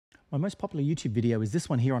My most popular YouTube video is this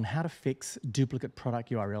one here on how to fix duplicate product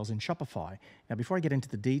URLs in Shopify. Now, before I get into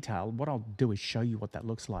the detail, what I'll do is show you what that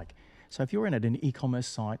looks like. So if you're in at an e-commerce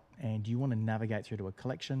site and you want to navigate through to a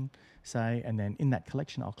collection, say, and then in that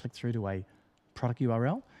collection, I'll click through to a product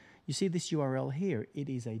URL. You see this URL here, it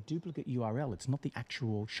is a duplicate URL. It's not the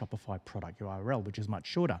actual Shopify product URL, which is much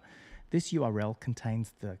shorter. This URL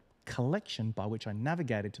contains the collection by which I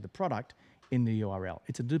navigated to the product in the URL.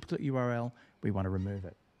 It's a duplicate URL. We want to remove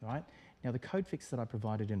it. Right? Now, the code fix that I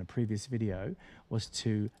provided in a previous video was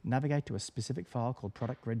to navigate to a specific file called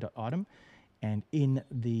product-grid-item, and in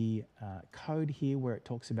the code here where it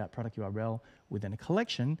talks about product URL within a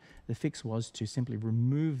collection, the fix was to simply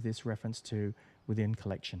remove this reference to within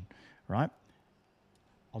collection, right?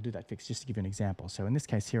 I'll do that fix just to give you an example. So in this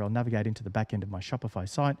case here, I'll navigate into the back end of my Shopify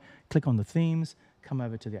site, click on the themes, come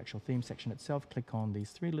over to the actual theme section itself, click on these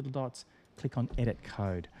three little dots, click on edit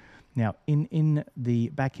code. Now, in the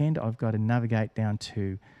back end, I've got to navigate down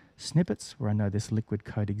to snippets where I know this liquid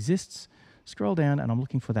code exists. Scroll down and I'm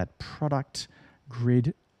looking for that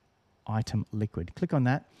product-grid-item.liquid. Click on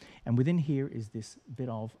that. And within here is this bit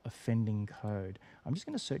of offending code. I'm just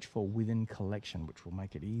going to search for within collection, which will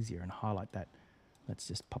make it easier and highlight that. Let's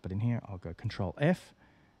just pop it in here. I'll go Control F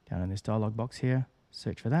down in this dialog box here,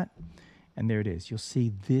 search for that. And there it is. You'll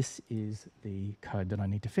see this is the code that I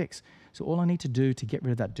need to fix. So all I need to do to get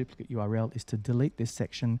rid of that duplicate URL is to delete this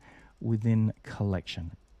section within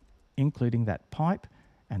collection, including that pipe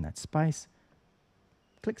and that space.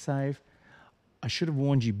 Click Save. I should have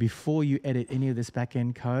warned you before you edit any of this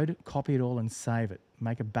back-end code, copy it all and save it.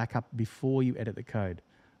 Make a backup before you edit the code.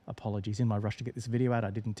 Apologies. In my rush to get this video out,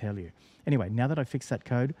 I didn't tell you. Anyway, now that I've fixed that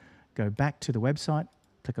code, go back to the website,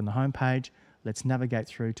 click on the home page. Let's navigate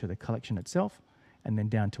through to the collection itself and then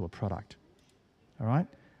down to a product. All right?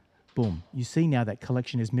 Boom. You see now that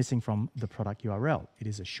collection is missing from the product URL. It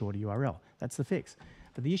is a shorter URL. That's the fix.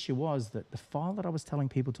 But the issue was that the file that I was telling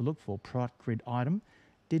people to look for, product grid item,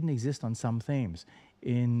 didn't exist on some themes.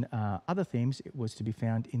 In other themes, it was to be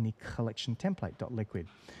found in the collection-template.liquid.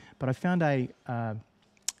 But I found a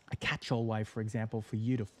catch-all way, for example, for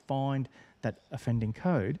you to find that offending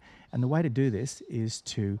code. And the way to do this is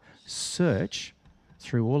to search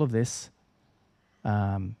through all of this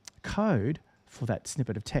code for that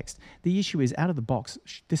snippet of text. The issue is, out of the box,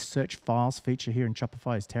 this search files feature here in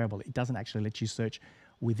Shopify is terrible. It doesn't actually let you search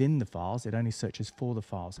within the files. It only searches for the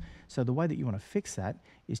files. So the way that you want to fix that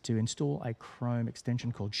is to install a Chrome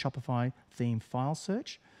extension called Shopify Theme File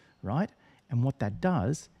Search, right? And what that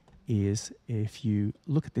does is, if you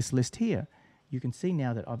look at this list here, you can see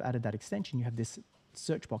now that I've added that extension. You have this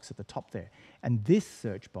search box at the top there. And this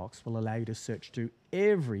search box will allow you to search through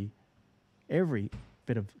every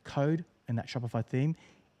bit of code in that Shopify theme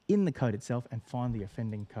in the code itself and find the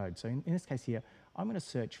offending code. So in this case here, I'm going to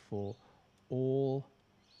search for all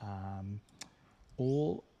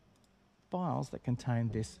files that contain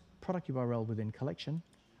this product URL within collection,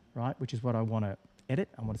 right, which is what I want to edit.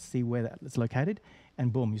 I want to see where that's located,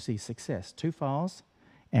 and boom, you see success. 2 files,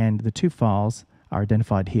 and the 2 files are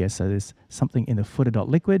identified here. So there's something in the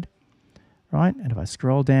footer.liquid, right? And if I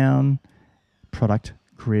scroll down,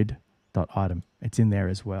 product-grid-item, it's in there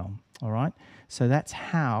as well, all right? So that's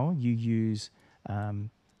how you use the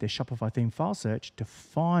Shopify theme file search to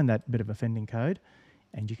find that bit of offending code,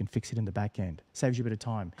 and you can fix it in the back end. Saves you a bit of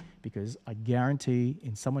time, because I guarantee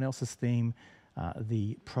in someone else's theme,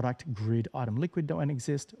 the product grid item liquid won't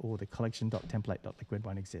exist, or the collection.template.liquid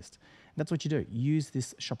won't exist. And that's what you do. Use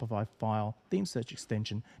this Shopify file theme search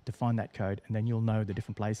extension to find that code, and then you'll know the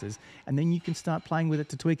different places. And then you can start playing with it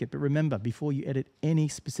to tweak it. But remember, before you edit any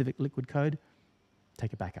specific liquid code,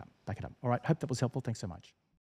 take a backup. Back it up. All right, hope that was helpful. Thanks so much.